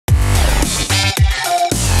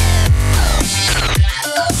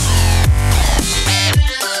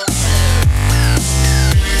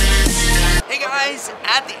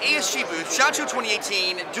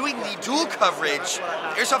2018, doing the dual coverage,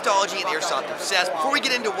 Airsoftology and Airsoft Obsessed. Before we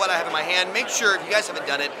get into what I have in my hand, make sure, if you guys haven't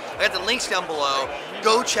done it, I got the links down below.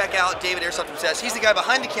 Go check out David Airsoft Obsessed. He's the guy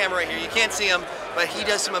behind the camera right here. You can't see him, but he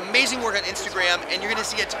does some amazing work on Instagram, and you're gonna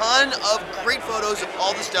see a ton of great photos of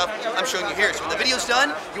all the stuff I'm showing you here. So when the video's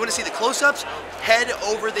done, you wanna see the close-ups, head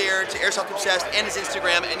over there to Airsoft Obsessed and his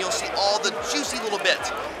Instagram, and you'll see all the juicy little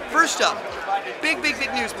bits. First up, big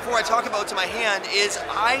news before I talk about what's in my hand is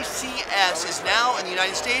ICS is now in the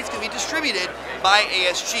United States going to be distributed by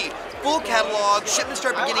ASG. Full catalog, shipments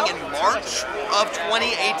start beginning in March of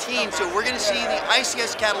 2018, so we're going to see the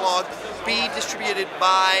ICS catalog be distributed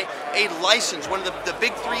by a license, one of the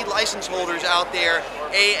big three license holders out there,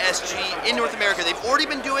 ASG, in North America. They've already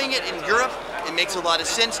been doing it in Europe. It makes a lot of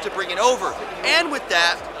sense to bring it over. And with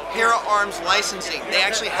that, Hera Arms licensing. They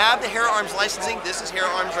actually have the Hera Arms licensing. This is Hera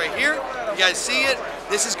Arms right here. You guys see it.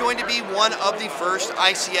 This is going to be one of the first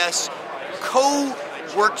ICS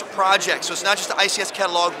co-worked projects. So it's not just the ICS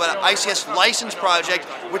catalog, but an ICS license project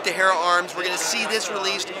with the Hera Arms. We're going to see this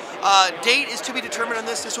released. Date is to be determined on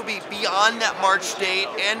this. This will be beyond that March date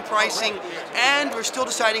and pricing. And we're still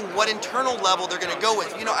deciding what internal level they're going to go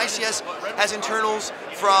with. You know, ICS has internals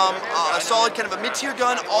from a solid kind of a mid-tier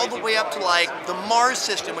gun all the way up to like the Mars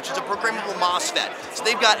system, which is a programmable MOSFET. So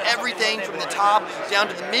they've got everything from the top down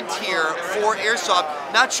to the mid-tier for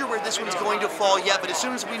Airsoft. Not sure where this one's going to fall yet, but as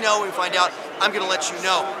soon as we know, we find out, I'm going to let you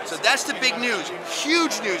know. So that's the big news.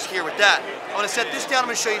 Huge news here with that. I want to set this down. I'm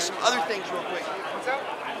going to show you some other things real quick.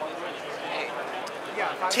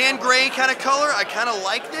 Tan gray kind of color. I kind of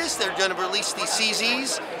like this. They're going to release the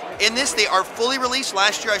CZs. In this, they are fully released.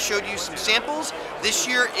 Last year I showed you some samples. This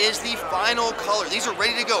year is the final color. These are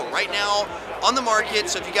ready to go right now on the market.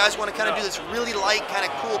 So if you guys want to kind of do this really light, kind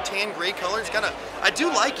of cool tan gray color, it's kind of, I do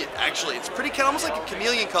like it actually. It's pretty kind of almost like a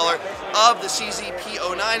chameleon color of the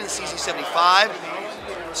CZP09 and the CZ75.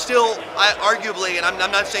 Still, arguably, and I'm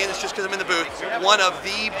not saying this just because I'm in the booth, one of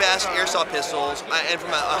the best airsoft pistols, and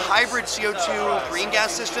from a hybrid CO2 green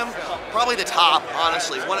gas system, probably the top,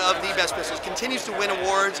 honestly. One of the best pistols. Continues to win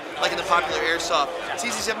awards, like in the popular airsoft.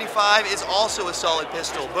 CZ75 is also a solid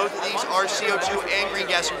pistol. Both of these are CO2 and green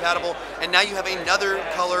gas compatible, and now you have another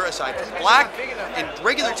color aside from black and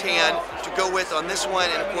regular tan to go with on this one,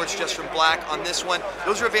 and of course just from black on this one.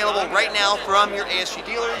 Those are available right now from your ASG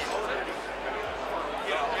dealers.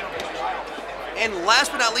 And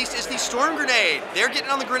last but not least is the Storm Grenade. They're getting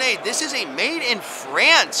on the grenade. This is a made in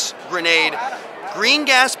France grenade, green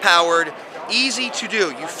gas powered, easy to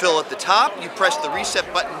do. You fill at the top, you press the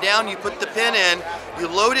reset button down, you put the pin in, you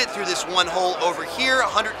load it through this one hole over here,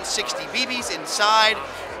 160 BBs inside,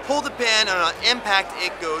 pull the pin, and on impact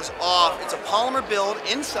it goes off. It's a polymer build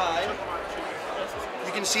inside.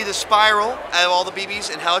 You can see the spiral of all the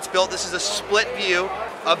BBs and how it's built. This is a split view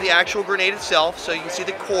of the actual grenade itself, so you can see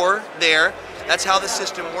the core there. That's how the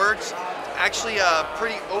system works. Actually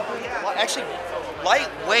pretty open, actually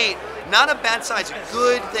lightweight, not a bad size, a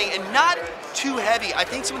good thing, and not too heavy. I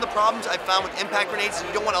think some of the problems I've found with impact grenades is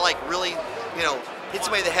you don't want to like really, you know, hit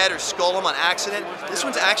somebody in the head or skull them on accident. This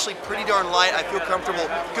one's actually pretty darn light. I feel comfortable.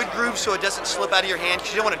 Good groove so it doesn't slip out of your hand,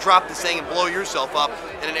 because you don't want to drop this thing and blow yourself up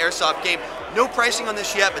in an airsoft game. No pricing on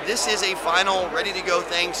this yet, but this is a final, ready to go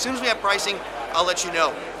thing. As soon as we have pricing, I'll let you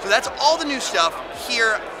know. So that's all the new stuff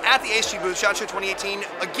here at the ASG booth, SHOT Show 2018.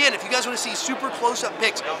 Again, if you guys want to see super close-up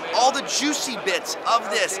pics, all the juicy bits of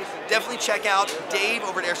this, definitely check out Dave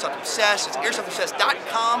over at Airsoft Obsessed. It's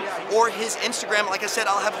airsoftobsessed.com or his Instagram. Like I said,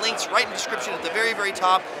 I'll have links right in the description at the very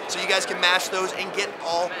top, so you guys can mash those and get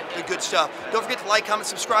all the good stuff. Don't forget to like, comment,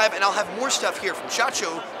 subscribe, and I'll have more stuff here from SHOT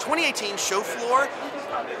Show 2018 show floor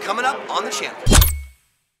coming up on the channel.